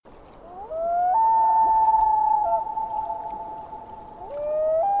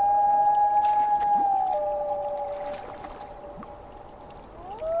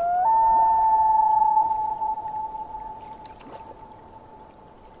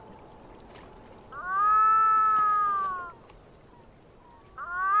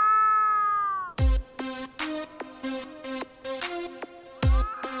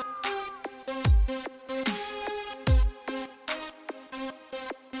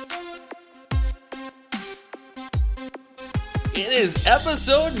It is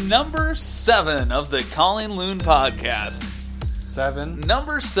episode number 7 of the Collin and Logan podcast. 7?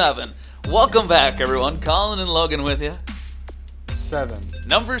 Number 7. Welcome back, everyone. Collin and Logan with you. 7.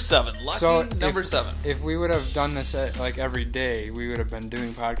 Number 7. Lucky number 7. If we would have done this every day, we would have been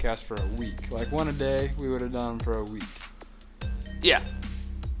doing podcasts for a week. Like one a day, we would have done for a week. Yeah.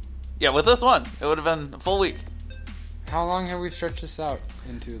 Yeah, with this one, it would have been a full week. How long have we stretched this out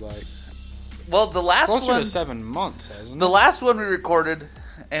into, Well, the last closer one... to 7 months, hasn't it? The last one we recorded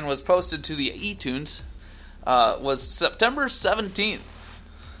and was posted to the iTunes was September 17th.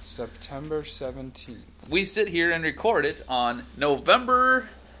 September 17th. We sit here and record it on November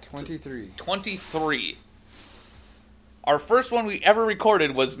 23. Our first one we ever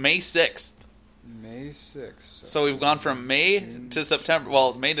recorded was May 6th. May 6th. So we've gone from May to September.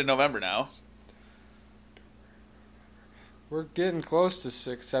 Well, May to November now. We're getting close to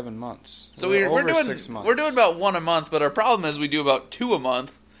 6-7 months. So we're doing 6 months. We're doing about 1 a month, but our problem is we do about 2 a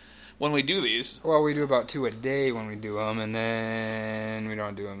month when we do these. Well, we do about 2 a day when we do them, and then we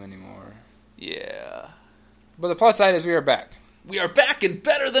don't do them anymore. Yeah. But the plus side is we are back. We are back and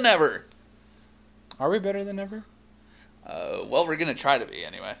better than ever. Are we better than ever? Well, we're going to try to be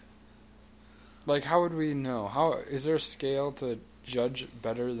anyway. How would we know? How is there a scale to judge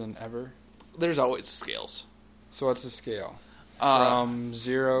better than ever? There's always scales. So what's the scale? From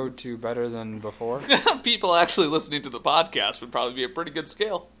 0 to better than before? People actually listening to the podcast would probably be a pretty good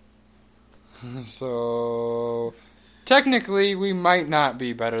scale. So, technically, we might not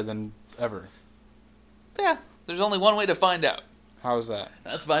be better than ever. Yeah, there's only one way to find out. How's that?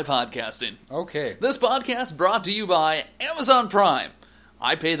 That's by podcasting. Okay. This podcast brought to you by Amazon Prime.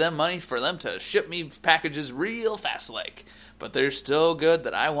 I pay them money for them to ship me packages real fast but they're still good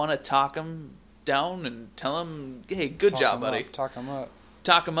that I want to talk them down and tell them, hey, good job, buddy. Talk them up.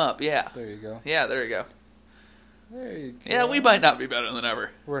 Talk them up, yeah. There you go. Yeah, there you go. There you go. Yeah, we might not be better than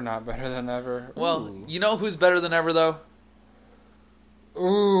ever. We're not better than ever. Well, Ooh. You know who's better than ever, though?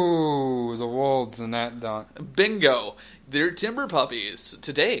 Ooh, the Wolves in that dunk. Bingo. They're Timber Puppies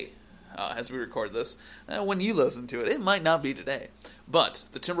today, as we record this. When you listen to it, it might not be today. But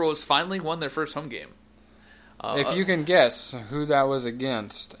the Timberwolves finally won their first home game. If you can guess who that was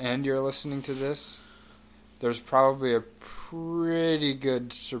against, and you're listening to this, there's probably a pretty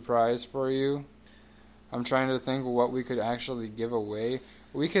good surprise for you. I'm trying to think what we could actually give away.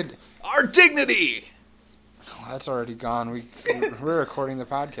 We could... Our dignity! Oh, that's already gone. We're recording the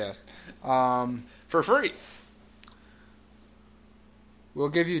podcast. For free. We'll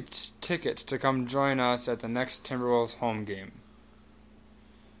give you tickets to come join us at the next Timberwolves home game.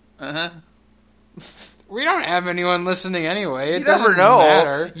 Uh-huh. We don't have anyone listening anyway. You never know.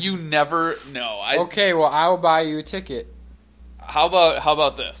 Matter. You never know. Okay, well, I'll buy you a ticket. How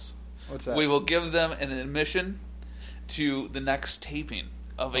about this? What's that? We will give them an admission to the next taping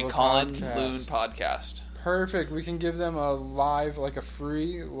of a Collin and Logan podcast. Perfect. We can give them a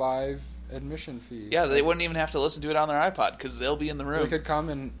free live admission fee. Yeah, they wouldn't even have to listen to it on their iPod because they'll be in the room. They could come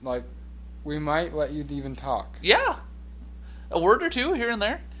and, we might let you even talk. Yeah. A word or two here and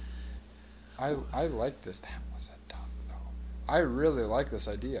there. I like this. That was a dunk, though. I really like this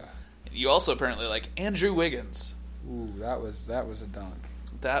idea. You also apparently like Andrew Wiggins. Ooh, that was a dunk.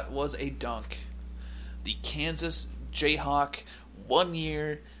 That was a dunk. The Kansas Jayhawk 1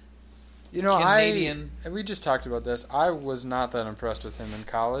 year Canadian. We just talked about this. I was not that impressed with him in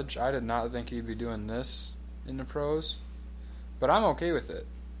college. I did not think he'd be doing this in the pros. But I'm okay with it.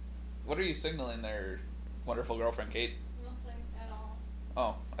 What are you signaling there, wonderful girlfriend Kate? Nothing at all.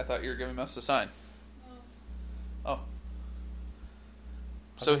 Oh, I thought you were giving us a sign. No. Oh.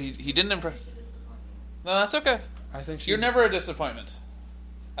 So he didn't impress. No, that's okay. I think you're never a disappointment.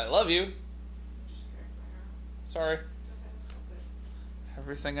 I love you. Sorry.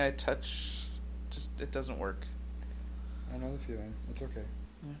 Everything I touch, it doesn't work. I know the feeling. It's okay.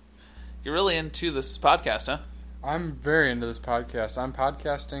 Yeah. You're really into this podcast, huh? I'm very into this podcast. I'm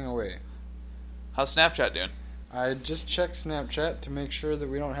podcasting away. How's Snapchat doing? I just checked Snapchat to make sure that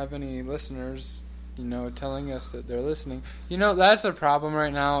we don't have any listeners, telling us that they're listening. That's the problem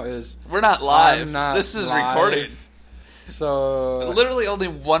right now is... We're not live. I'm not this is live. Recorded. So... Literally only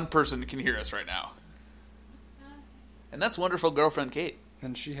one person can hear us right now. And that's wonderful girlfriend Kate.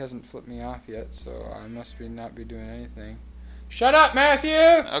 And she hasn't flipped me off yet, so I must not be doing anything. Shut up, Matthew!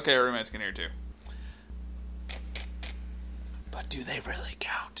 Okay, our roommates can hear too. But do they really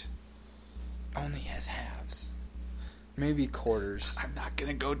count? Only as halves. Maybe quarters. I'm not going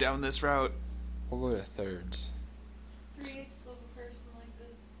to go down this route. We'll go to thirds. 3/8 of a person, like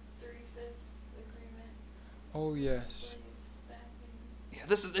the 3/5 agreement. Oh, yes. Yeah,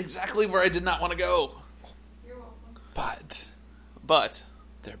 this is exactly where I did not want to go. You're welcome. But but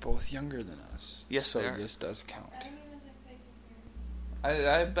They're both younger than us. Yes, so they are. this does count. I don't even think they can hear.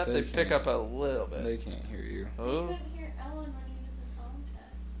 I bet they pick can't. up a little bit. They can't hear you. You Oh, couldn't hear Ellen when you did the song test.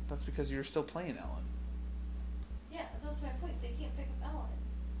 that's because you were still playing Ellen. Yeah, that's my point. They can't pick up Ellen.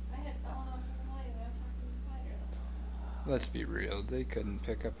 I had Ellen on full volume and I'm talking to Spider though. Let's be real. They couldn't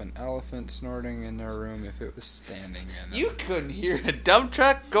pick up an elephant snorting in their room if it was standing in You it. couldn't hear a dump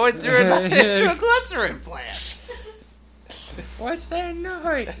truck going through a nitroglycerin plant. What's that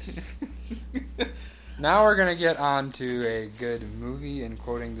noise? Now we're going to get on to a good movie and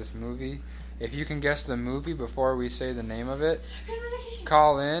quoting this movie. If you can guess the movie before we say the name of it,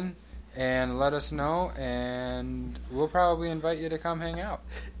 call in and let us know, and we'll probably invite you to come hang out.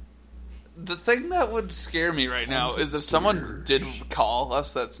 The thing that would scare me right now is if someone did call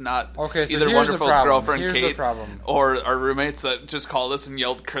us that's not Okay, so either here's wonderful the problem. girlfriend Here's Kate the problem. or our roommates that just called us and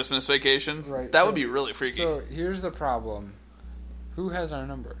yelled Christmas vacation. Right, That so- would be really freaky. So here's the problem. Who has our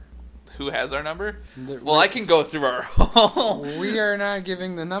number? Who has our number? The- Well, I can go through our whole... We are not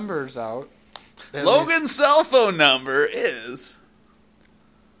giving the numbers out. At Logan's cell phone number is...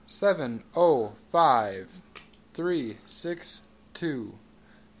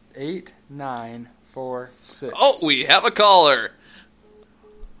 705-362-8946. Oh, we have a caller.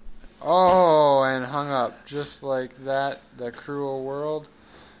 Oh, and hung up just like that. The cruel world.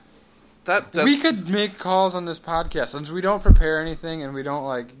 That's... We could make calls on this podcast since we don't prepare anything and we don't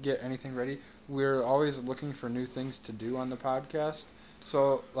like get anything ready. We're always looking for new things to do on the podcast.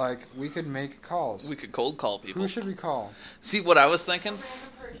 So, like, we could make calls. We could cold call people. Who should we call? See what I was thinking? Random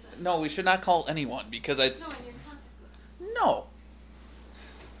person. No, we should not call anyone because I... No, in your contact list. No.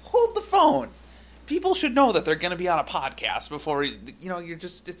 Hold the phone. People should know that they're going to be on a podcast before, you're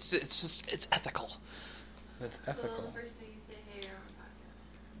just, it's ethical. That's So the ethical. first thing you say, hey, you're on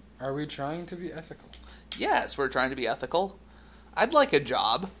a podcast. Are we trying to be ethical? Yes, we're trying to be ethical. I'd like a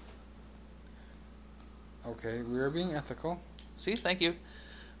job. Okay, we are being ethical. See, thank you.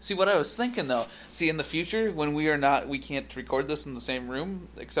 See, what I was thinking, though, in the future, when we can't record this in the same room,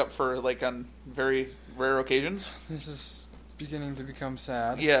 except for, like, on very rare occasions. This is beginning to become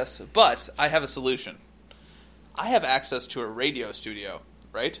sad. Yes, but I have a solution. I have access to a radio studio,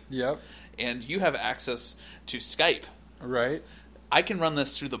 right? Yep. And you have access to Skype. Right. I can run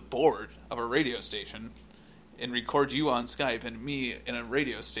this through the board of a radio station and record you on Skype and me in a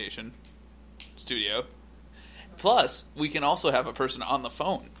radio station studio. Plus, we can also have a person on the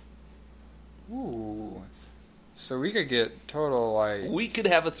phone. Ooh. So we could get total, like... We could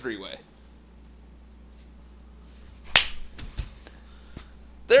have a three-way.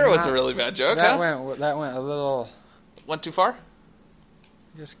 There was a really bad joke, that huh? That went a little... Went too far?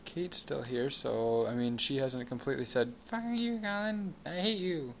 I guess Kate's still here, so, I mean, she hasn't completely said, fuck you, Colin. I hate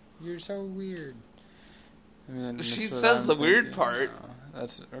you. You're so weird. I mean, that's She what says I'm the weird thinking. part. No,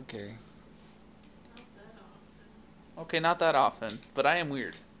 that's okay. Not that often. Okay, not that often, but I am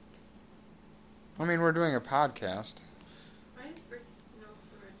weird. I mean, we're doing a podcast. Why is Rick's nose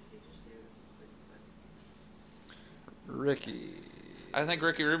so red? Did he just do a quick Ricky. I think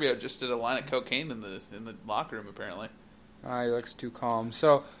Ricky Rubio just did a line of cocaine in the locker room, apparently. He looks too calm.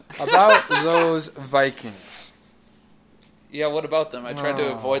 So, about those Vikings. Yeah, what about them? I tried to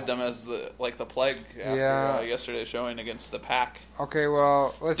Oh. avoid them as the plague after Yeah. yesterday's showing against the Pack. Okay,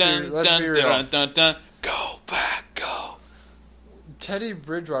 well, let's be real. Dun, dun, dun. Go back, go. Teddy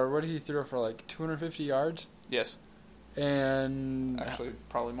Bridgewater, what did he throw for, like, 250 yards? Yes, And actually,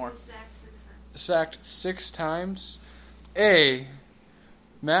 probably more. The sack 6 times. sacked 6 times.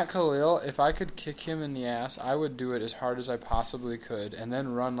 Matt Khalil, if I could kick him in the ass, I would do it as hard as I possibly could and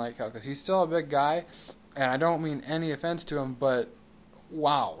then run like hell. Because he's still a big guy, and I don't mean any offense to him, but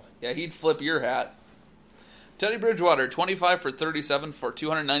wow. Yeah, he'd flip your hat. Teddy Bridgewater, 25 for 37 for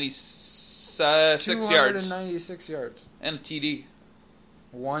 296 yards 296 yards. and a TD.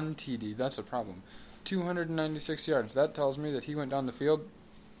 1 TD, that's a problem. 296 yards. That tells me that he went down the field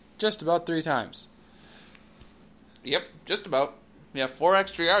just about 3 times. Yep, just about. Yeah, 4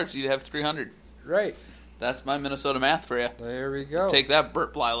 extra yards, you'd have 300. Right. That's my Minnesota math for you. There we go. Take that,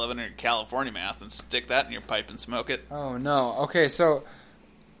 Burt Bly, living in California math, and stick that in your pipe and smoke it. Oh, no. Okay, so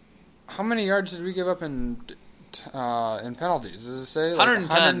how many yards did we give up in penalties? Does it say? Like 110.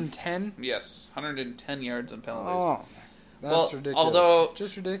 110? Yes, 110 yards and penalties. Oh, that's Well, ridiculous.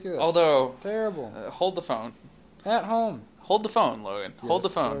 Just ridiculous. Although, Terrible. hold the phone. At home. Hold the phone, Logan. Hold the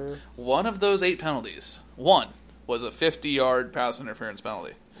Yes, phone. sir. One of those 8 penalties, one was a 50-yard pass interference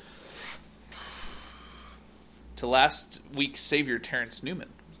penalty to last week's savior Terrence Newman,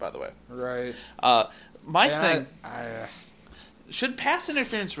 by the way. Right. My And thing, I should pass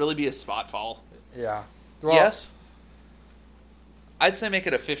interference really be a spot foul? yeah. Well, Yes? I'd say make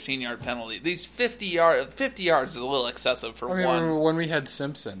it a 15-yard penalty. These 50 yards is a little excessive for one. When we had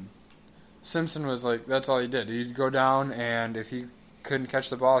Simpson was like, that's all he did. He'd go down, and if he couldn't catch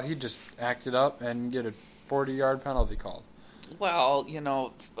the ball, he'd just act it up and get a 40-yard penalty called. Well,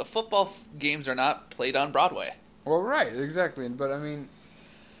 football games are not played on Broadway. Well, right, exactly. But, I mean,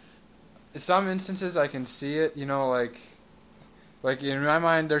 some instances I can see it, like in my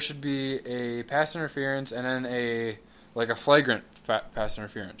mind, there should be a pass interference and then a flagrant pass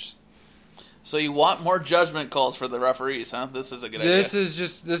interference. So you want more judgment calls for the referees, huh? This is a good idea. This is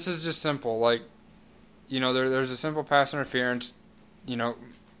just simple. Like, there's a simple pass interference.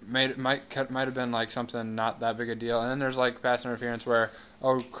 Might have been like something not that big a deal, and then there's like pass interference where,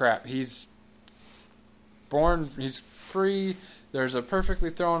 oh crap, he's free. There's a perfectly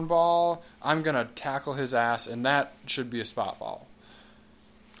thrown ball. I'm gonna tackle his ass, and that should be a spot foul.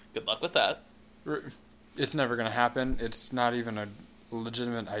 Good luck with that. It's never gonna happen. It's not even a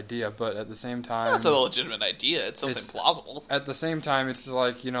legitimate idea, but at the same time, that's a legitimate idea. It's something plausible. At the same time, it's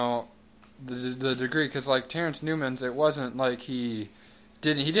like the degree, because like Terrence Newman's, it wasn't like he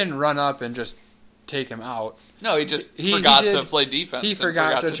didn't run up and just take him out. No, he just forgot to play defense. He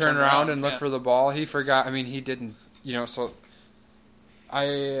forgot to turn around and look for the ball. He forgot. I mean, he didn't. So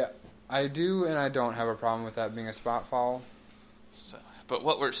I do and I don't have a problem with that being a spot foul. So, but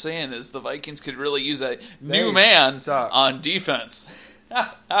what we're saying is the Vikings could really use a new man on defense.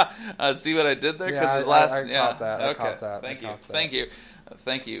 See what I did there? Yeah, his last. I caught that. Okay. I caught that.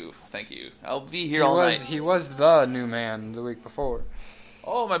 Thank you. I'll be here all night. He was the new man the week before.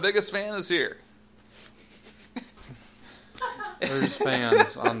 Oh, my biggest fan is here. There's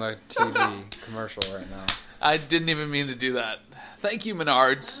fans on the TV commercial right now. I didn't even mean to do that. Thank you,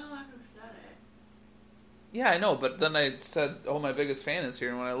 Menards. Yeah, I know, but then I said, oh, my biggest fan is here,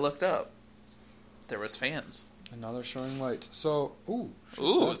 and when I looked up, there was fans. And now they're showing lights. So, ooh,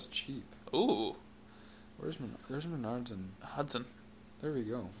 that's cheap. Ooh. There's Menards and Hudson. There we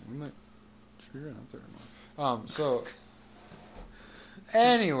go. Should we run up there or not? So,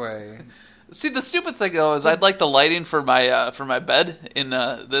 anyway. See, the stupid thing, though, is I'd like the lighting for my bed in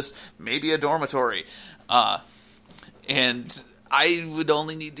this, maybe a dormitory. And I would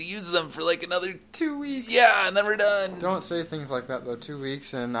only need to use them for like another 2 weeks. Yeah, and then we're done. Don't say things like that, though. 2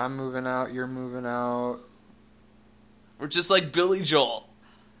 weeks, and I'm moving out, you're moving out. We're just like Billy Joel.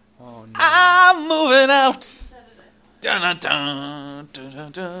 Oh, no. I'm moving out. Dun, dun, dun, dun,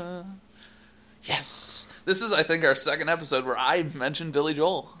 dun, dun. Yes. This is, I think, our second episode where I mentioned Billy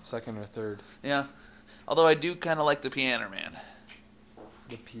Joel. Second or third. Yeah. Although I do kind of like the Piano Man.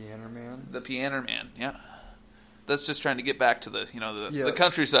 The Piano Man? The Piano Man, yeah. That's just trying to get back to the the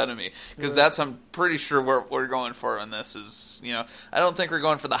country side of me, because that's, I'm pretty sure what we're going for in this is, I don't think we're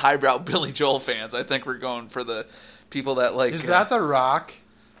going for the highbrow Billy Joel fans. I think we're going for the people that like. Is that The Rock?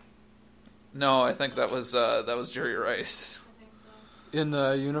 No, I think that was Jerry Rice. I think so. In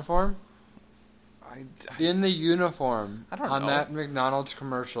the uniform? In the uniform. I don't know. On that McDonald's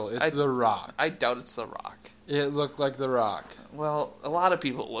commercial, it's The Rock. I doubt it's The Rock. It looked like The Rock. Well, a lot of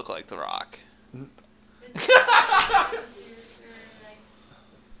people look like The Rock.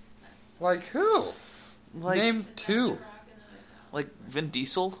 Like who? Name two. Like Vin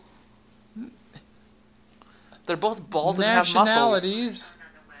Diesel? They're both bald and have muscles. Nationalities.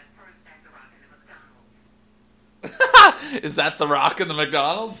 Is that The Rock in the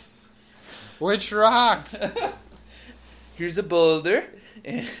McDonald's? Which Rock? Here's a boulder.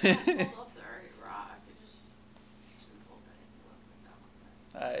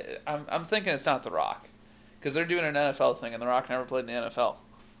 I'm thinking it's not The Rock, because they're doing an NFL thing, and The Rock never played in the NFL.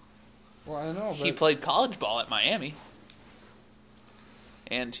 Well, I know, but he played college ball at Miami,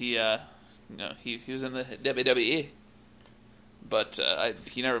 and he was in the WWE, but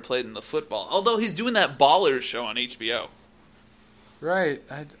he never played in the football. Although he's doing that Ballers show on HBO. Right.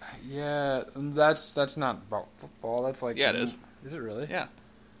 Yeah, that's not about football. That's like... Yeah, it is. Is it really? Yeah.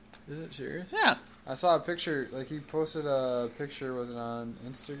 Is it serious? Yeah. I saw a picture, like he posted a picture, was it on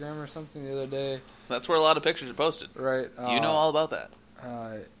Instagram or something the other day? That's where a lot of pictures are posted. Right. You know all about that.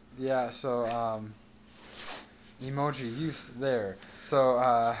 Yeah, so, emoji use there.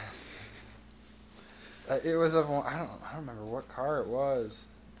 So, it was of, I don't remember what car it was.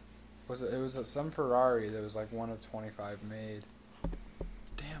 It was some Ferrari that was like one of 25 made.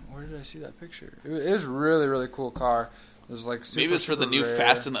 Damn, where did I see that picture? It was really, really cool car. It was like super, maybe it was for the new rare.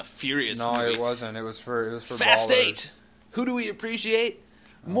 Fast and the Furious movie. No, it wasn't. It was for Fast ballers. 8. Who do we appreciate?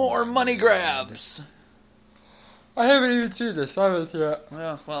 More money grabs. I haven't even seen this. I haven't yet.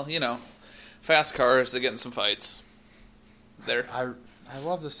 Well, fast cars, they get in some fights. I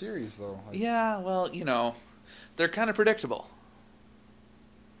love the series though. Yeah, well, they're kind of predictable.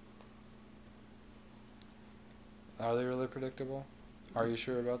 Are they really predictable? Are you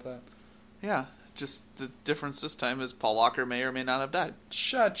sure about that? Yeah, just the difference this time is Paul Walker may or may not have died.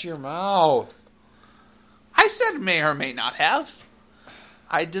 Shut your mouth. I said may or may not have.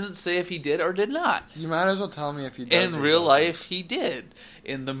 I didn't say if he did or did not. You might as well tell me if he does. In real life, he did.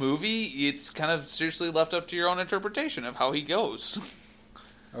 In the movie, it's kind of seriously left up to your own interpretation of how he goes.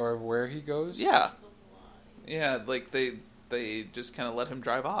 Or of where he goes? Yeah. Yeah, like they just kind of let him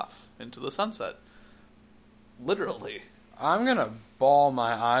drive off into the sunset. Literally. I'm going to bawl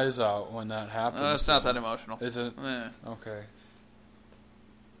my eyes out when that happens. It's not that emotional. Is it? Okay.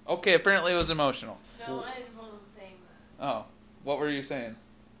 Okay, apparently it was emotional. No, I wasn't saying that. Oh. What were you saying?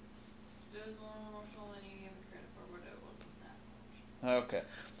 It was more emotional than you gave me credit for, but it wasn't that emotional. Okay.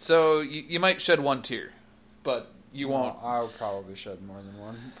 So, you might shed one tear, but you won't. I'll probably shed more than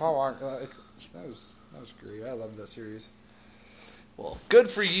one. Paul Walker, that was great. I loved that series. Well, good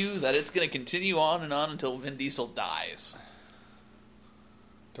for you that it's going to continue on and on until Vin Diesel dies.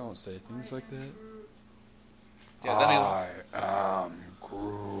 Don't say things like that. Yeah, then I am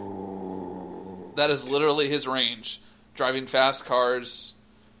Groot. that is literally his range. Driving fast cars,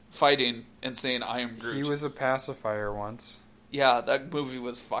 fighting, and saying, I am Groot. He was a pacifier once. Yeah, that movie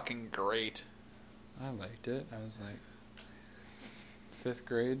was fucking great. I liked it. I was like 5th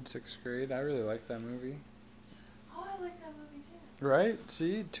grade, 6th grade. I really liked that movie. Oh, I like that movie too. Right?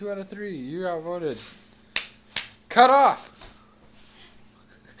 See? 2 out of 3. You're outvoted. Cut off!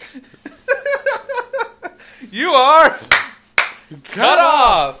 You are! Cut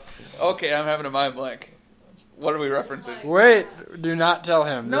off! Okay, I'm having a mind blank. What are we referencing? Wait, do not tell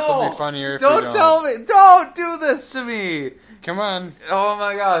him. This will be funnier if you don't. Don't tell me! Don't do this to me! Come on. Oh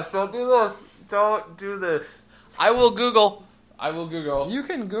my gosh, don't do this. Don't do this. I will Google. You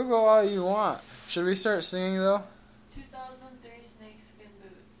can Google all you want. Should we start singing, though? 2003 Snakeskin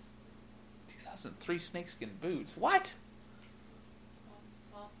Boots. 2003 snakeskin boots. What?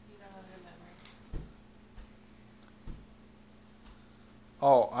 Well, you don't have good memory.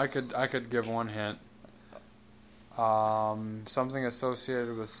 Oh, I could give one hint. Something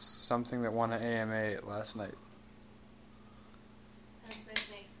associated with something that won an AMA last night. That's my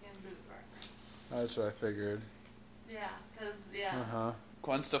snakeskin boot reference. That's what I figured. Yeah, because, yeah. Uh-huh.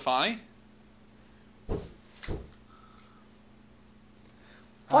 Gwen Stefani?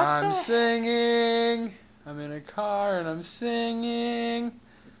 I'm singing. I'm in a car and I'm singing.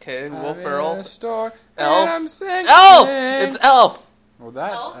 Okay, Will I'm Ferrell. in a store Elf. and I'm singing. Elf! It's Elf! Well,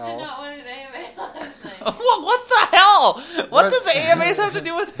 that's Elf did Elf. not win an AMA last night. What the hell? What What? does AMAs have to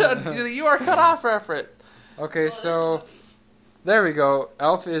do with the You Are Cut Off reference? Okay, so there we go.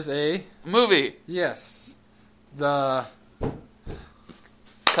 Elf is a Movie. yes. The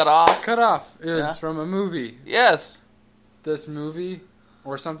Cut Off. cut off is Yeah. from a movie. Yes. This movie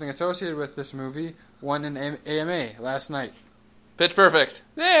or something associated with this movie won an AMA last night. Pitch Perfect.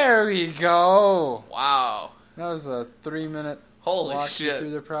 There we go. Wow. That was a 3-minute Holy walk you shit.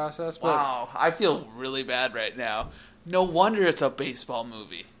 through the process. But Wow. I feel really bad right now. No wonder it's a baseball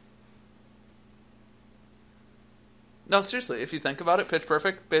movie. No, seriously, if you think about it, Pitch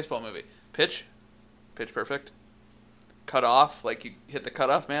Perfect, baseball movie. Pitch Perfect. Cut Off, like you hit the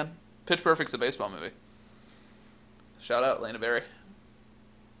cutoff, man. Pitch Perfect's a baseball movie. Shout out, Lena Berry.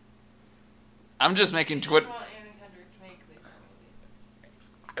 I'm just making You Twitter. just want Anna Kendrick to make a baseball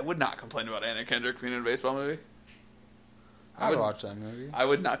movie. I would not complain about Anna Kendrick being in a baseball movie. I'd watch that movie. I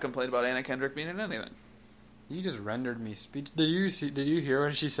would not complain about Anna Kendrick being in anything. You just rendered me speech. Did you hear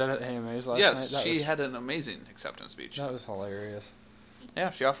what she said at AMAs last night? Yes, That she was, had an amazing acceptance speech. that was hilarious.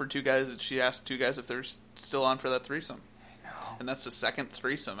 Yeah, she offered 2 guys. She asked 2 guys if they're still on for that threesome. I know. And that's the second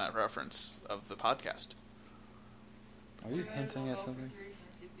threesome at reference of the podcast. Are you hinting at something?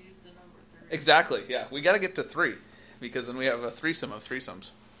 Exactly, yeah. We got to get to 3 because then we have a threesome of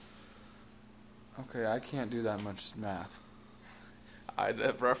threesomes. Okay, I can't do that much math. I'd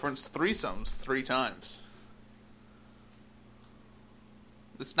have referenced threesomes 3 times.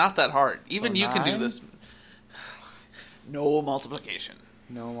 It's not that hard. Even you can do 9? this. No multiplication.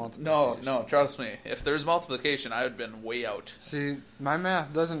 No multiplication. No, trust me. If there's multiplication, I would have been way out. See, my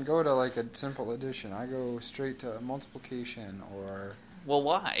math doesn't go to like a simple addition. I go straight to multiplication or... Well,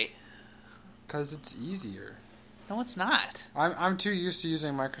 why? Because it's easier. No, it's not. I'm too used to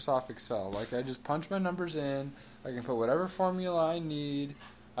using Microsoft Excel. Like, I just punch my numbers in. I can put whatever formula I need.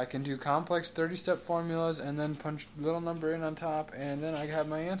 I can do complex 30-step formulas and then punch little number in on top, and then I have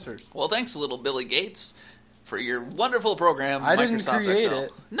my answers. Well, thanks, little Billy Gates, for your wonderful program, I Microsoft didn't create Excel.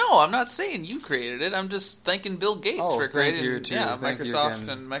 it. No, I'm not saying you created it. I'm just thanking Bill Gates for thank creating you, too. Thank you Microsoft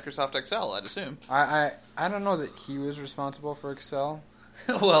again. and Microsoft Excel, I'd assume. I don't know that he was responsible for Excel.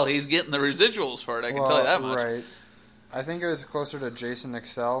 Well, he's getting the residuals for it, I can tell you that much. Right. I think it was closer to Jason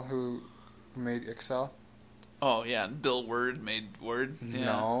Excel, who made Excel. Oh, yeah. Bill Word made Word. Yeah.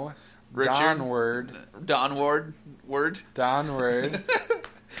 No. Richard. Don Word. Don Ward. Word. Don Word.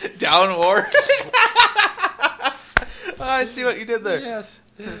 Down Ward. Oh, I see what you did there. Yes.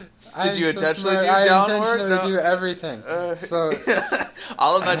 Did you intentionally do I downward? intentionally do everything. So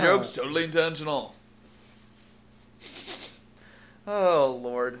all of my jokes totally intentional. Oh,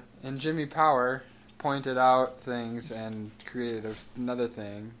 Lord. And Jimmy Power pointed out things and created another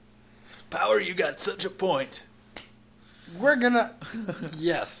thing. Power, you got such a point. We're gonna...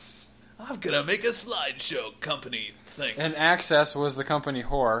 Yes. I'm gonna make a slideshow company thing. And Access was the company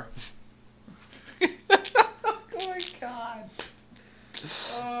whore. Oh, my God.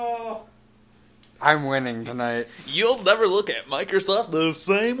 Oh. I'm winning tonight. You'll never look at Microsoft the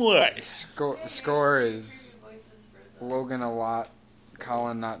same way. Score is Logan a lot,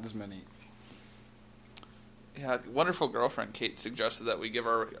 Collin not as many. Yeah, wonderful girlfriend Kate suggested that we give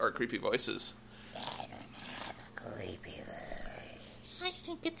our creepy voices. I don't have a creepy voice. I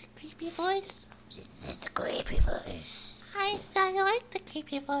think it's a creepy voice. It's a creepy voice. I like the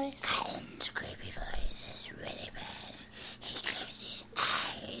creepy voice. Collin's creepy voice is really bad. He gives these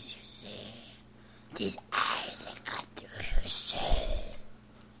eyes, you see. These eyes that cut through your soul.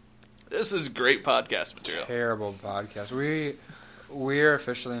 This is great podcast material. Terrible podcast. We're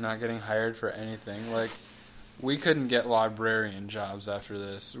officially not getting hired for anything. Like, we couldn't get librarian jobs after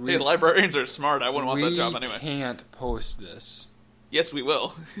this. Hey, librarians are smart. I wouldn't want that job anyway. We can't post this. Yes, we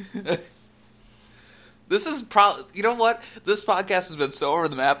will. This is probably... You know what? This podcast has been so over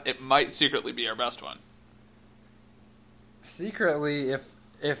the map, it might secretly be our best one. Secretly,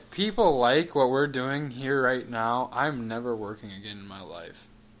 if people like what we're doing here right now, I'm never working again in my life.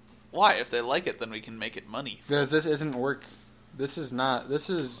 Why? If they like it, then we can make it money. Because this isn't work. This is not... This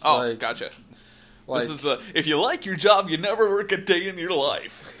is Oh, like... gotcha. Like, This is if you like your job, you never work a day in your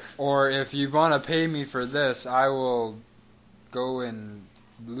life. Or if you want to pay me for this, I will go and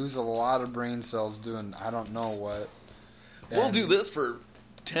lose a lot of brain cells doing I don't know what. We'll And do this for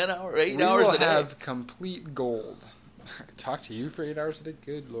 10 hours, 8 we hours will a day. have complete gold. Talk to you for 8 hours a day?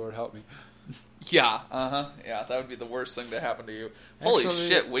 Good Lord, help me. Yeah, yeah, that would be the worst thing to happen to you. Holy Actually-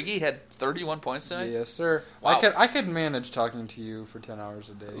 shit, Wiggy had 31 points tonight? Yes, sir. Wow. I could manage talking to you for 10 hours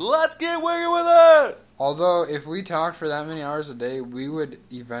a day. Let's get Wiggy with it! Although, if we talked for that many hours a day, we would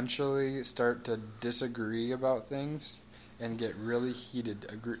eventually start to disagree about things and get really heated,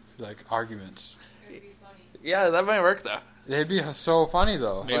 arguments. It'd be funny. Yeah, that might work, though. It'd be so funny,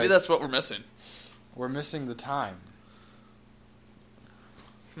 though. Maybe that's what we're missing. We're missing the time.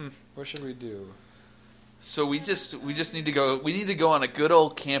 What should we do? So we just need to go. We need to go on a good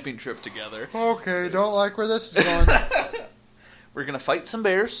old camping trip together. Okay, don't like where this is going. We're gonna fight some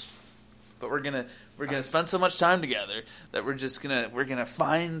bears, but we're gonna spend so much time together that we're gonna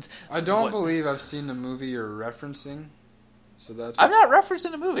find. I don't believe I've seen the movie you're referencing. So that's. I'm not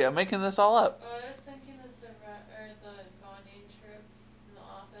referencing a movie. I'm making this all up. I was thinking the bonding trip in the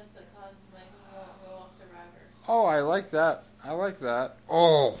office that causes Michael won't go all Survivor. Oh, I like that. I like that.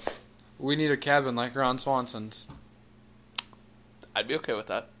 Oh, we need a cabin like Ron Swanson's. I'd be okay with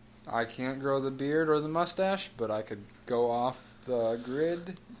that. I can't grow the beard or the mustache, but I could go off the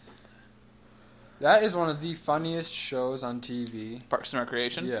grid. That is one of the funniest shows on TV. Parks and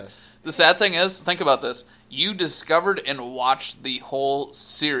Recreation. Yes. The sad thing is, think about this. You discovered and watched the whole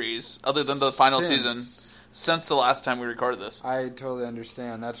series, other than the final season, since the last time we recorded this. I totally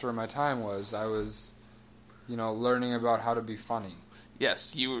understand. That's where my time was. I was, learning about how to be funny.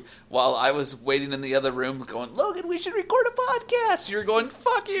 Yes, while I was waiting in the other room going, Logan, we should record a podcast. You were going,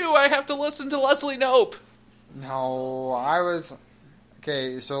 fuck you, I have to listen to Leslie Knope. No, I was...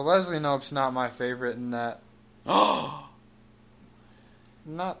 Okay, so Leslie Knope's not my favorite in that...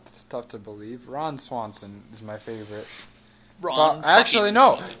 Not tough to believe. Ron Swanson is my favorite. Actually,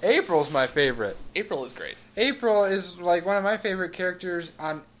 no. Swanson. April's my favorite. April is great. April is like one of my favorite characters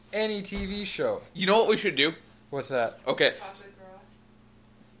on any TV show. You know what we should do? What's that? Okay. Talk with Ross.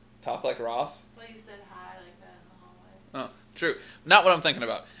 Talk like Ross? Well, you said hi like that in the hallway. Oh, true. Not what I'm thinking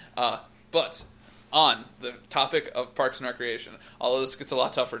about. But on the topic of Parks and Recreation, although this gets a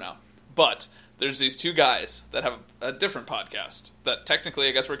lot tougher now, but there's these two guys that have a different podcast that technically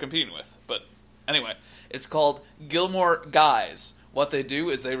I guess we're competing with. But anyway, it's called Gilmore Guys. What they do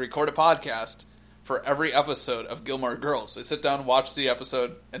is they record a podcast for every episode of Gilmore Girls. They sit down, watch the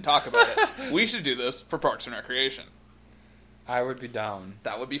episode, and talk about it. We should do this for Parks and Recreation. I would be down.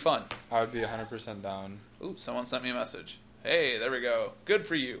 That would be fun. I would be 100% down. Ooh, someone sent me a message. Hey, there we go. Good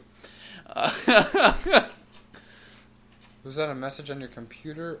for you. Was that a message on your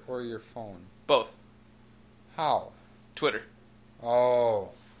computer or your phone? Both. How? Twitter. Oh.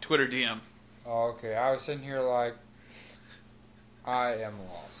 Twitter DM. Okay, I was sitting here like, I am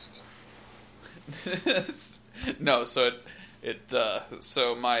lost. No, so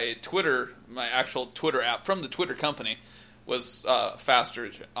so my actual Twitter app from the Twitter company was faster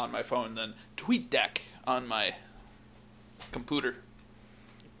on my phone than TweetDeck on my computer,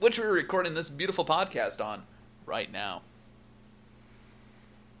 which we're recording this beautiful podcast on right now.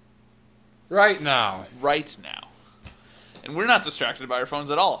 Right now. Right now. And we're not distracted by our phones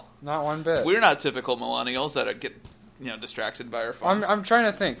at all. Not one bit. We're not typical millennials that get distracted by our phones. I'm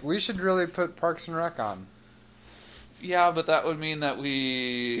trying to think. We should really put Parks and Rec on. Yeah, but that would mean that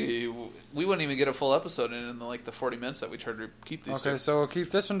we wouldn't even get a full episode in the 40 minutes that we try to keep these. Okay, to. so we'll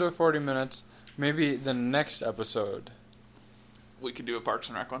keep this one to 40 minutes. Maybe the next episode We can do a Parks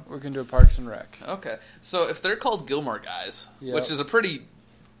and Rec one. we can do a Parks and Rec. Okay, so if they're called Gilmore Guys, Yep. which is a pretty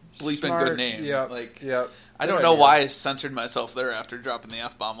bleeping good name, Yep. I Good don't know idea. why I censored myself there after dropping the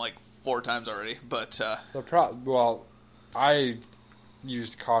F-bomb 4 times already, but Well, I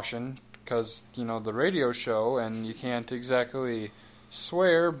used caution because, the radio show, and you can't exactly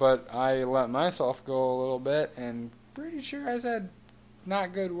swear, but I let myself go a little bit, and pretty sure I said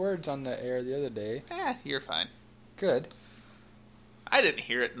not good words on the air the other day. you're fine. Good. I didn't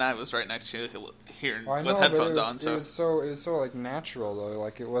hear it, and I was right next to you here Well, I know, with but headphones it was, on. So it was so natural though.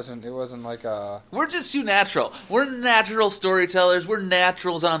 Like it wasn't like a. we're just too natural. We're natural storytellers. We're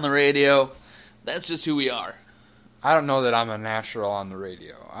naturals on the radio. That's just who we are. I don't know that I'm a natural on the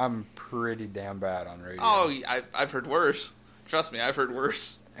radio. I'm pretty damn bad on radio. Oh, I've heard worse. Trust me, I've heard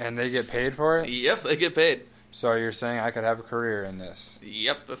worse. And they get paid for it? Yep, they get paid. So you're saying I could have a career in this?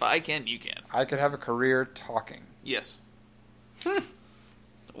 Yep, if I can, you can. I could have a career talking. Yes.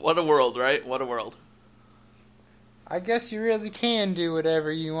 What a world, right? What a world. I guess you really can do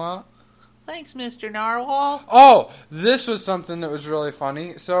whatever you want. Thanks, Mr. Narwhal. Oh, this was something that was really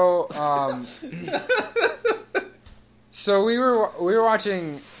funny. So, so we were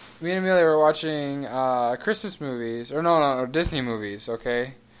watching. Me and Amelia were watching Christmas movies, or no, Disney movies.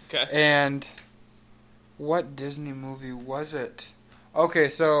 Okay. Okay. And what Disney movie was it? Okay,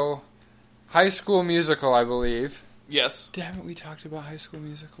 so High School Musical, I believe. Yes. Damn it, we talked about High School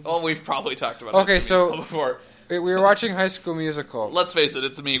Musical. Oh, we've probably talked about Okay, High School so- Musical before. We were watching High School Musical. Let's face it,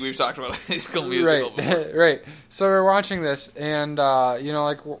 it's me. We've talked about High School Musical before. Right, right. So we're watching this, and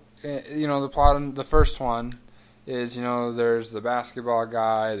the plot in the first one is there's the basketball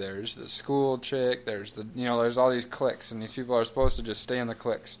guy, there's the school chick, there's there's all these cliques, and these people are supposed to just stay in the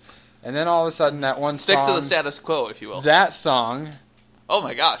cliques, and then all of a sudden that one Stick song, to the status quo, if you will. that song, Oh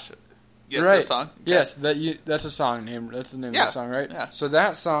my gosh. Yes, right? that song. Okay. Yes, that's a song name. That's the name of the song, right? Yeah. So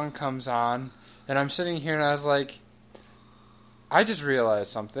that song comes on, and I'm sitting here, and I was like, I just realized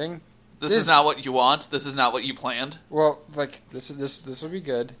something. This is not what you want. This is not what you planned. Well, this will be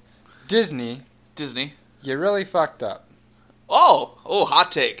good. Disney, you really fucked up. Oh,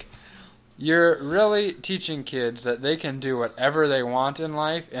 hot take. You're really teaching kids that they can do whatever they want in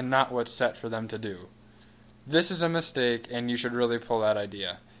life and not what's set for them to do. This is a mistake, and you should really pull that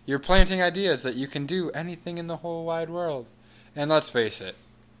idea. You're planting ideas that you can do anything in the whole wide world. And let's face it,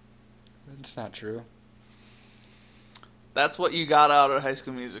 it's not true. That's what you got out of High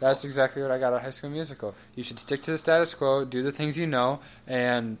School Musical. That's exactly what I got out of High School Musical. You should stick to the status quo, do the things you know,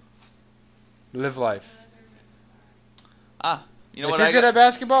 and live life. You know if what you're I good got? at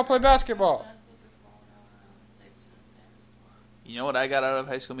basketball, play basketball. You know what I got out of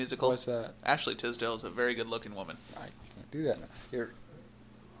High School Musical? What's that? Ashley Tisdale is a very good-looking woman. I can't do that now.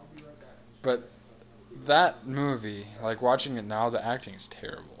 But that movie, like watching it now, the acting is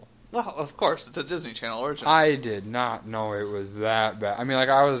terrible. Well, of course, it's a Disney Channel original. I did not know it was that bad. I mean, like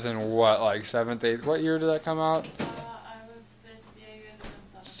I was in what, 7th, 8th? What year did that come out? I was 5th. Yeah, you guys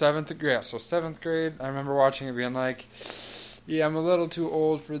were in 7th. 7th, yeah. So 7th grade. I remember watching it, being like, "Yeah, I'm a little too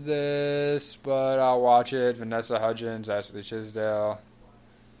old for this, but I'll watch it." Vanessa Hudgens, Ashley Tisdale.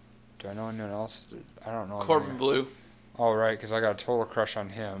 Do I know anyone else? I don't know. Corbin Blue. Oh, right, because I got a total crush on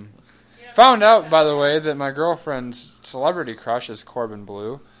him. Found out, by the way, that my girlfriend's celebrity crush is Corbin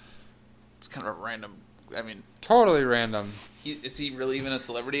Blue. It's kind of a random. I mean, Totally random. is he really even a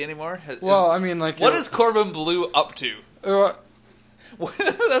celebrity anymore? Well, I mean, like... what is Corbin Blue up to?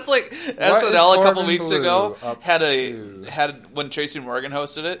 That's like What SNL is a couple Corbin weeks Blue ago up had to? when Tracy Morgan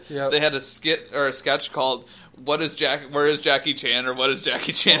hosted it. Yep. They had a skit or a sketch called "Where is Jackie Chan?" or "What is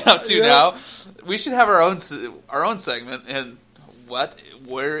Jackie Chan up to Yep. now?" We should have our own segment and what?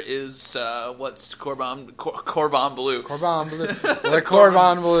 Where is what's Cordon Bleu? Cordon Bleu. The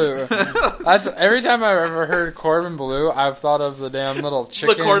Cordon Bleu. That's every time I've ever heard Cordon Bleu, I've thought of the damn little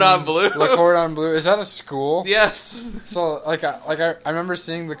chicken. Le Cordon Bleu. Le Cordon Bleu. Is that a school? Yes. So I remember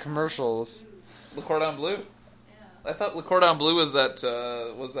seeing the commercials. Le Cordon Bleu. Yeah. I thought Le Cordon Bleu was that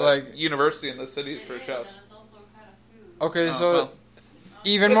Like- university in the city for It is, chefs. and it's also kind of food. Okay, Oh, so well.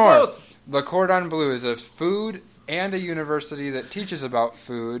 even It's more. both. Le Cordon Bleu is a food and a university that teaches about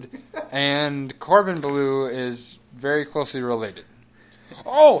food, and Corbin Bleu is very closely related.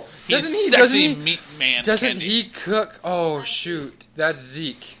 Oh, He's doesn't he? sexy Doesn't he? meat man. Doesn't candy. he cook? Oh shoot, that's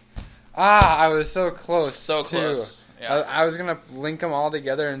Zeke. I was so close. So too. close. Yeah. I was gonna link them all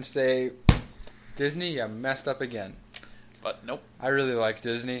together and say, Disney, you messed up again. But nope. I really like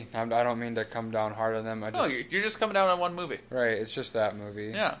Disney. I don't mean to come down hard on them. No, you're just coming down on one movie. Right, it's just that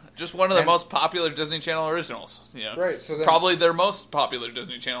movie. Yeah, just one of the And- most popular Disney Channel originals. Yeah, Right, so then, probably their most popular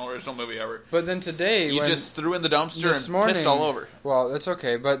Disney Channel original movie ever. But then today, You when, just threw in the dumpster this and morning, pissed all over. Well, that's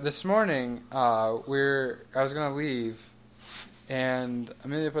okay. But this morning, I was gonna leave, and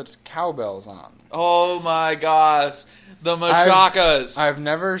Amelia puts cowbells on. Oh my gosh, the Machakas. I've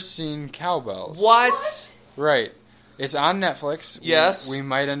never seen cowbells. What? Right. It's on Netflix. Yes. We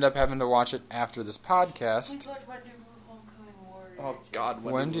might end up having to watch it after this podcast. Please watch Wendy Wu Homecoming Warrior. Oh God,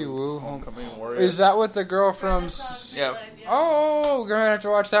 Wendy Wu. Homecoming Warrior. Is that with the girl from... Yeah. Oh, we're going to have to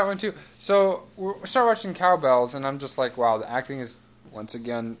watch that one too. So, we start watching Cowbells, and I'm just like, wow, the acting is, once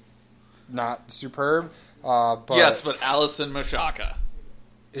again, not superb. But Yes, but Allison Machaka.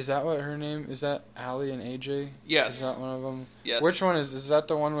 Is that what her name... Is that Allie and AJ? Yes. Is that one of them? Yes. Which one is that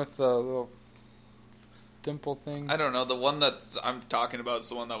the one with the little dimple thing? I don't know. The one that I'm talking about is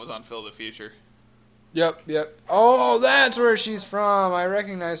the one that was on Phil the Future. Yep. Oh, that's where she's from. I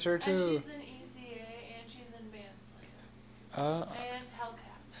recognize her And too. she's in EZA, and she's in Bandslayer. And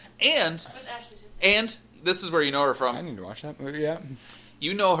Hellcat. And With Ashley Tisdale. and this is where you know her I from. need to watch that movie. Yeah.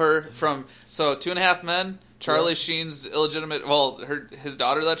 You know her from Two and a Half Men. Charlie Sheen's illegitimate. Well, his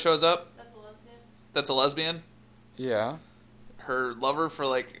daughter that shows up. That's a lesbian. That's a lesbian. Yeah. Her lover for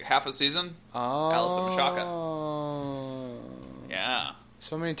like half a season. Oh. Allison Machaka. Yeah.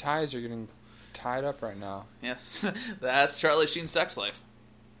 So many ties are getting tied up right now. Yes. That's Charlie Sheen's sex life.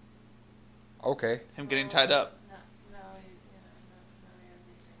 Okay. Him getting tied up. No,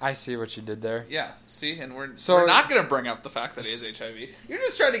 I see what you did there. Yeah. See, and we're So- not going to bring up the fact that he has HIV. You're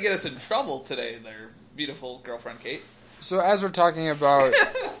just trying to get us in trouble today, there, beautiful girlfriend Kate. So as we're talking about,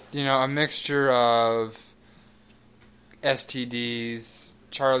 a mixture of STDs,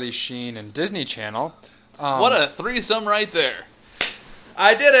 Charlie Sheen, and Disney Channel. What a threesome right there.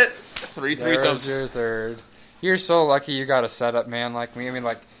 I did it. Three There's threesomes. your third. You're so lucky you got a setup man like me. I mean,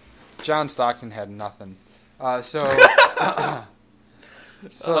 like, John Stockton had nothing.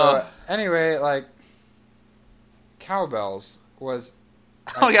 Anyway, like, Cowbells was...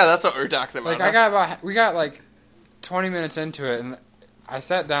 Oh yeah, that's what we're talking about. Like, we got like 20 minutes into it, and I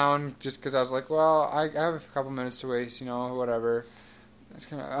sat down just because I was like, well, I have a couple minutes to waste, whatever. That's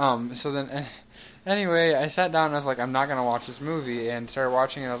kind of So then, anyway, I sat down and I was like, I'm not gonna watch this movie, and started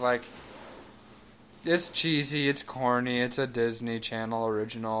watching it. I was like, it's cheesy, it's corny, it's a Disney Channel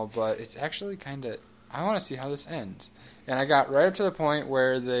original, but it's actually kind of. I want to see how this ends, and I got right up to the point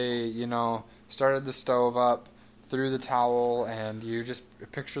where they, started the stove up, threw the towel, and you just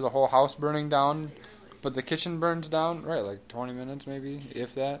picture the whole house burning down, but the kitchen burns down, right, like 20 minutes maybe,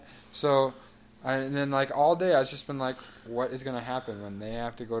 if that. So, and then like all day I've just been like, what is going to happen when they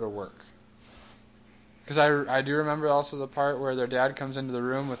have to go to work? Because I do remember also the part where their dad comes into the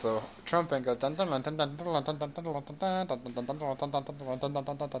room with a trumpet and goes...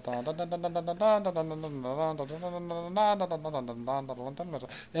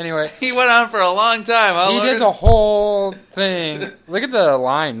 Anyway, he went on for a long time. Huh, he Logan? did the whole thing. Look at the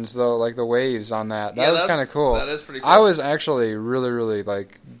lines, though, like the waves on that. That Yeah, was kind of cool. That is pretty cool. I was actually really, really,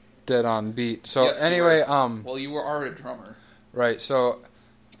 like, dead on beat. So, Yes, you anyway, were. Well, you are a drummer. right, so...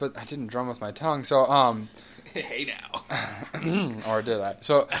 But I didn't drum with my tongue, so, Hey now. or did I?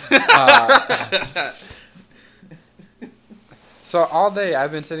 So, so all day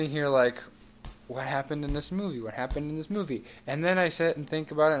I've been sitting here like, what happened in this movie? What happened in this movie? And then I sit and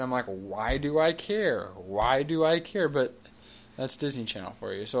think about it, and I'm like, why do I care? Why do I care? But that's Disney Channel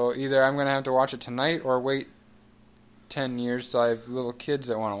for you. So either I'm going to have to watch it tonight or wait 10 years till I have little kids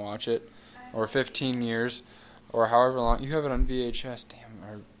that want to watch it, or 15 years, or however long. You have it on VHS. Damn,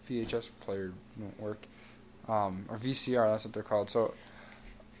 our VHS player won't work. Or VCR, that's what they're called. So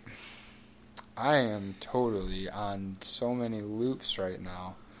I am totally on so many loops right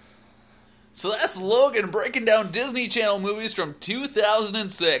now. So that's Logan breaking down Disney Channel movies from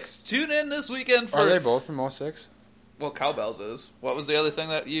 2006. Tune in this weekend for... Are they both from 06? Well, Cowbells is. What was the other thing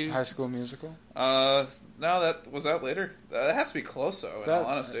that you... High School Musical? No, that was out later. That has to be close, though, in all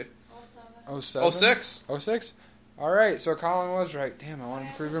honesty. 07? 06. 06? Alright, so Colin was right. Damn, I wanted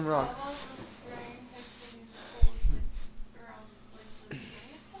to prove him wrong.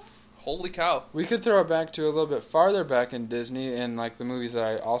 Holy cow. We could throw it back to a little bit farther back in Disney and like the movies that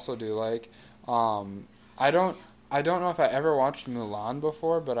I also do like. I don't know if I ever watched Mulan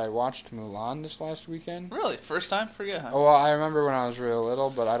before, but I watched Mulan this last weekend. Really? First time? Forget, huh? Oh, well, I remember when I was real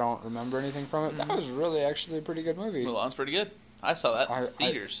little, but I don't remember anything from it. That was really actually a pretty good movie. Mulan's pretty good. I saw that in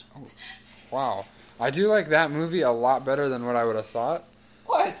theaters. Wow. I do like that movie a lot better than what I would have thought.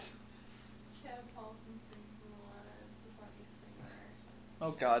 What? Chad Paulson sings Moana. It's the funniest thing ever.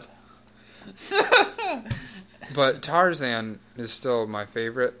 Oh, God. But Tarzan is still my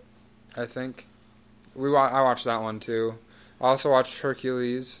favorite, I think. I watched that one too. I also watched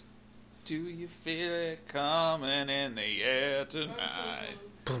Hercules. Do you feel it coming in the air tonight?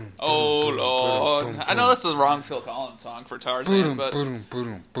 Boom, Oh, boom, Lord. boom, boom, I know that's the wrong Phil Collins song for Tarzan, but... boom,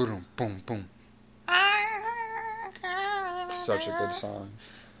 boom, boom, boom, boom. Such a good song.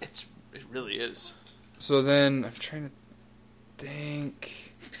 It really is. So then, I'm trying to think...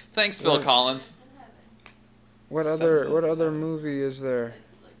 Thanks, Phil Collins. What other movie is there?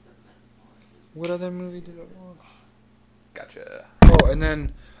 What other movie did I watch? Gotcha. Oh, and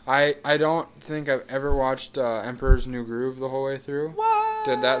then I don't think I've ever watched Emperor's New Groove the whole way through. What?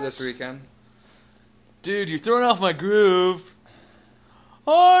 Did that this weekend. Dude, you're throwing off my groove.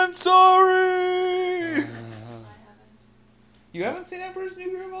 I'm sorry. You haven't seen Emperor's New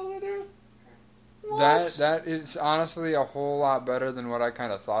Groove all the way through? What? That is honestly a whole lot better than what I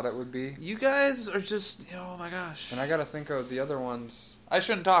kind of thought it would be. You guys are just, oh my gosh. And I got to think of the other ones. I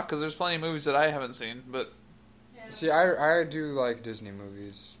shouldn't talk because there's plenty of movies that I haven't seen, but... See, I do like Disney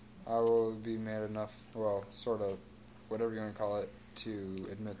movies. I will be mad enough, well, sort of, whatever you want to call it, to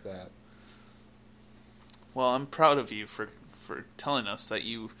admit that. Well, I'm proud of you for telling us that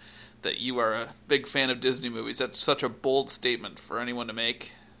you are a big fan of Disney movies. That's such a bold statement for anyone to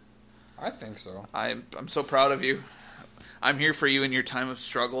make. I think so. I'm so proud of you. I'm here for you in your time of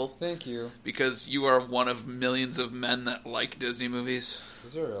struggle. Thank you. Because you are one of millions of men that like Disney movies.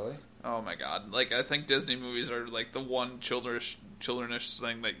 Is there really? Oh my god. Like, I think Disney movies are like the one childrenish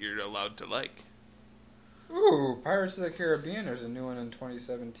thing that you're allowed to like. Ooh, Pirates of the Caribbean. There's a new one in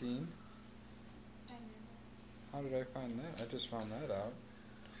 2017. How did I find that? I just found that out.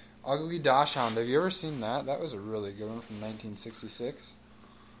 Ugly Dachshund. Have you ever seen that? That was a really good one from 1966.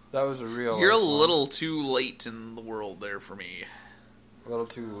 That was a real... You're a little too late in the world there for me. A little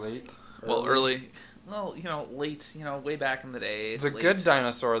too late? Well, early. Well, late, way back in the day. The late. Good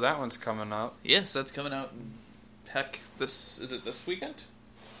Dinosaur, that one's coming up. Yes, that's coming out. Heck, is it this weekend?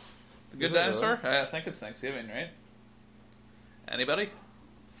 The Good Is it Dinosaur? really? I think it's Thanksgiving, right? Anybody?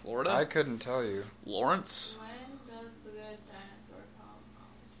 Florida? I couldn't tell you. Lawrence? When does the Good Dinosaur come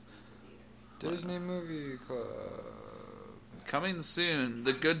into theaters? Disney Movie Club. Coming soon.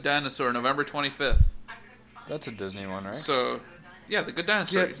 The Good Dinosaur, November 25th. That's a Disney one, right? So, yeah, The Good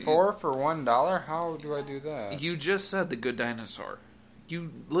Dinosaur. Get 4 for $1? How do I do that? You just said The Good Dinosaur.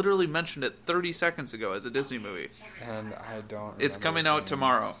 You literally mentioned it 30 seconds ago as a Disney movie. And I don't It's coming out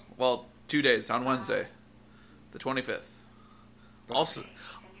tomorrow. Well, 2 days, on Wednesday. The 25th.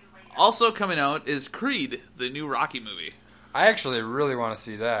 Also coming out is Creed, the new Rocky movie. I actually really want to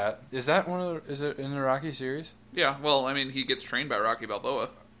see that. Is that is it in the Rocky series? Yeah, well, I mean, he gets trained by Rocky Balboa.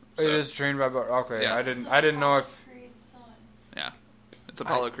 So, It is trained by... Okay, Yeah. I didn't know if... Creed's son. yeah, it's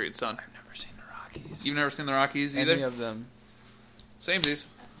Apollo Creed's son. I've never seen the Rockies. You've never seen the Rockies either? Any of them. Samesies.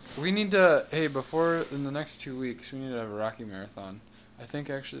 We need to... Hey, in the next 2 weeks, we need to have a Rocky marathon. I think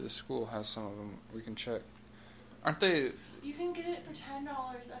actually the school has some of them. We can check. Aren't they You can get it for $10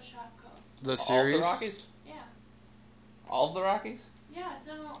 at Shopko. The all series? of the Rockies? Yeah. All of the Rockies? Yeah, it's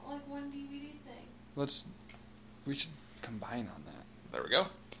on like one DVD thing. We should combine on that. There we go.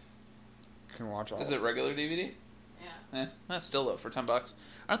 Can watch all Is it regular DVD? Yeah. That's still though for $10.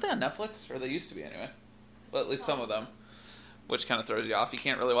 Aren't they on Netflix? Or they used to be anyway. Well, at least some of them. Which kind of throws you off. You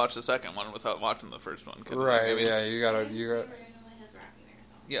can't really watch the second one without watching the first one. Right, yeah, you got... AMC randomly has Rocky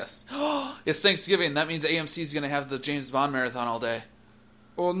Marathon. Yes. It's Thanksgiving. That means AMC's going to have the James Bond marathon all day.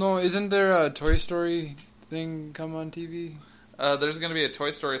 Well, no, isn't there a Toy Story thing come on TV? There's going to be a Toy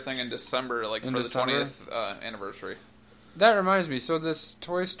Story thing in December, for December? the 20th anniversary. That reminds me. So this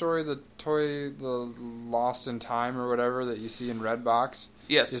Toy Story, the Lost in Time or whatever that you see in Redbox.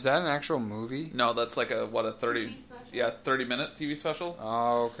 Yes. Is that an actual movie? No, that's like a 30... TV special. Yeah, 30-minute TV special.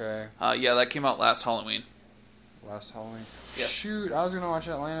 Oh, okay. Yeah, that came out last Halloween. Last Halloween. Yes. Shoot, I was gonna watch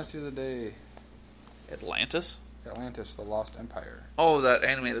Atlantis the other day. Atlantis? Atlantis, the Lost Empire. Oh, that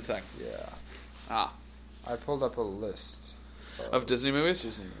animated thing. Yeah. Ah. I pulled up a list Of Disney movies?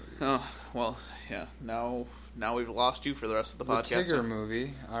 Disney movies. Oh, well, yeah. Now we've lost you for the rest of the podcast. The Tigger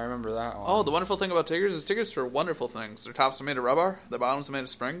movie. I remember that one. Oh, the wonderful thing about Tigers is Tigers are wonderful things. Their tops are made of rubber. Their bottoms are made of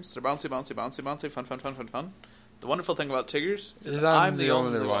springs. They're bouncy, bouncy, bouncy, bouncy. Fun, fun, fun, fun, fun. The wonderful thing about Tigers is I'm the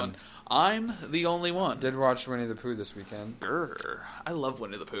only one. I'm the only one. Did watch Winnie the Pooh this weekend. Grr. I love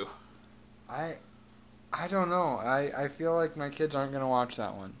Winnie the Pooh. I don't know. I feel like my kids aren't going to watch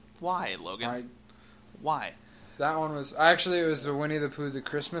that one. Why, Logan? Why? That one was... Actually, it was the Winnie the Pooh, the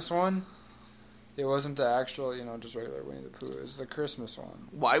Christmas one. It wasn't the actual, just regular Winnie the Pooh. It was the Christmas one.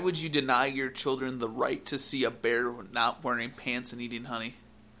 Why would you deny your children the right to see a bear not wearing pants and eating honey?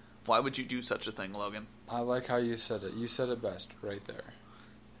 Why would you do such a thing, Logan? I like how you said it. You said it best right there.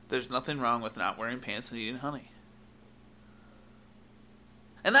 There's nothing wrong with not wearing pants and eating honey.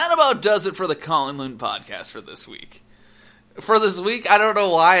 And that about does it for the Collin Loon podcast for this week. For this week, I don't know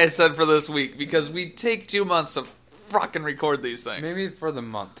why I said for this week, because we take 2 months to fucking record these things. Maybe for the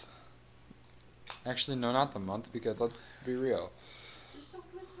month. Actually, no, not the month, because let's be real. Just don't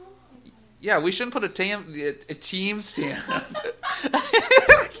put a timestamp. Yeah, we shouldn't put a team stamp.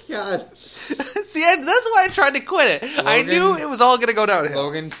 God. See, that's why I tried to quit it. I knew it was all going to go downhill.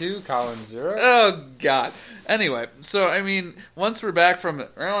 Logan 2, Collin 0. Oh, God. Anyway, so, I mean, once we're back from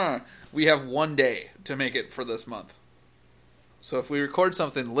it, we have 1 day to make it for this month. So if we record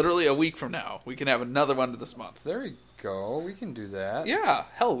something literally a week from now, we can have another one this month. There we go. We can do that. Yeah,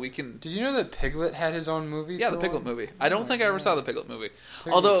 hell, we can. Did you know that Piglet had his own movie? Yeah, the Piglet movie. I don't think I ever saw the Piglet movie.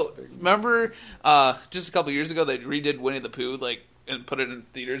 Piglet's Although, big. remember, just a couple years ago, they redid Winnie the Pooh, and put it in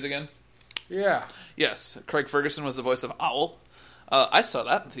theaters again? Yeah. Yes, Craig Ferguson was the voice of Owl. I saw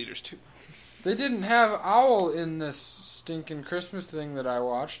that in theaters, too. They didn't have Owl in this stinking Christmas thing that I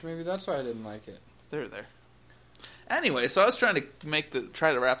watched. Maybe that's why I didn't like it. They're there. Anyway, so I was trying to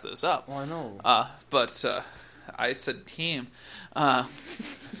try to wrap this up. Oh, I know. But I said team.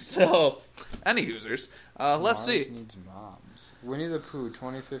 So, any users, let's see. Moms needs moms. Winnie the Pooh,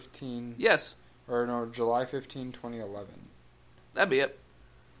 2015. Yes, Or no, July 15, 2011. that'd be it.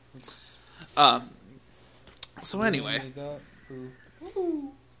 It's So anyway, Winnie the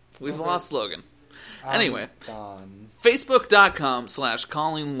Pooh. we've lost Logan. I'm Anyway. done.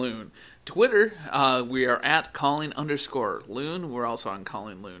 Facebook.com/CollinLoon. Twitter, we are at Collin_Loon. We're also on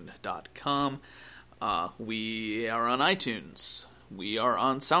CollinLoon.com. We are on iTunes. We are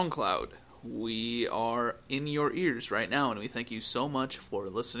on SoundCloud. We are in your ears right now, and we thank you so much for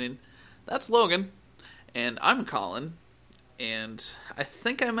listening. That's Logan, and I'm Collin, and I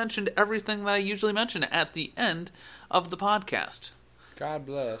think I mentioned everything that I usually mention at the end of the podcast. God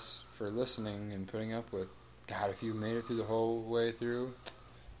bless for listening and putting up with. God, if you made it through the whole way through,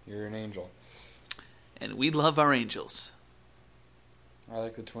 you're an angel. And we love our angels. I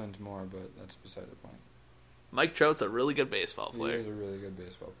like the Twins more, but that's beside the point. Mike Trout's a really good baseball He player. is a really good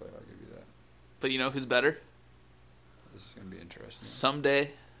baseball player, I'll give you that. But you know who's better? This is going to be interesting.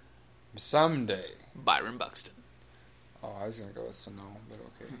 Someday, Byron Buxton. Oh, I was going to go with Sano, but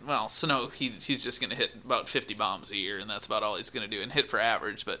okay. Well, Sano, he's just going to hit about 50 bombs a year, and that's about all he's going to do, and hit for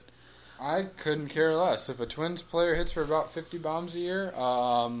average, but... I couldn't care less. If a Twins player hits for about 50 bombs a year,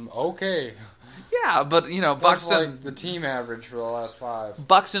 okay. Yeah, but, That's Buxton... like the team average for the last 5.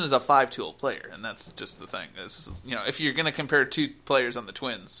 Buxton is a 5-tool player, and that's just the thing. It's, if you're going to compare two players on the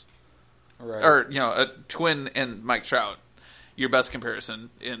Twins, Right. or, a Twin and Mike Trout, your best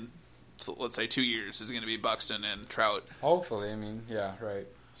comparison in, let's say, 2 years is going to be Buxton and Trout. Hopefully, yeah, right.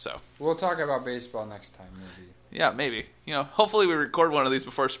 So... We'll talk about baseball next time, maybe. Yeah, maybe. Hopefully we record one of these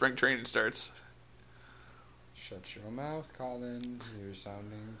before spring training starts. Shut your mouth, Collin. You're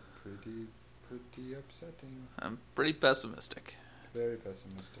sounding pretty upsetting. I'm pretty pessimistic. Very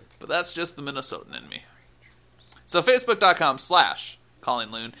pessimistic. But that's just the Minnesotan in me. So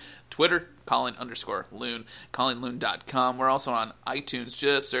Facebook.com/CollinLoon. Twitter, Collin_Loon. CollinLoon.com. We're also on iTunes.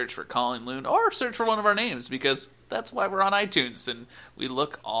 Just search for Collin Loon or search for one of our names because that's why we're on iTunes and we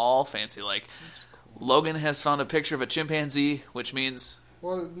look all fancy like. Logan has found a picture of a chimpanzee, which means...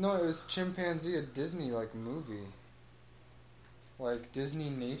 Well, no, it was Chimpanzee, a Disney, movie. Disney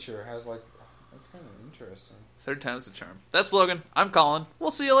Nature has, that's kind of interesting. Third time's the charm. That's Logan. I'm Collin.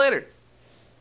 We'll see you later.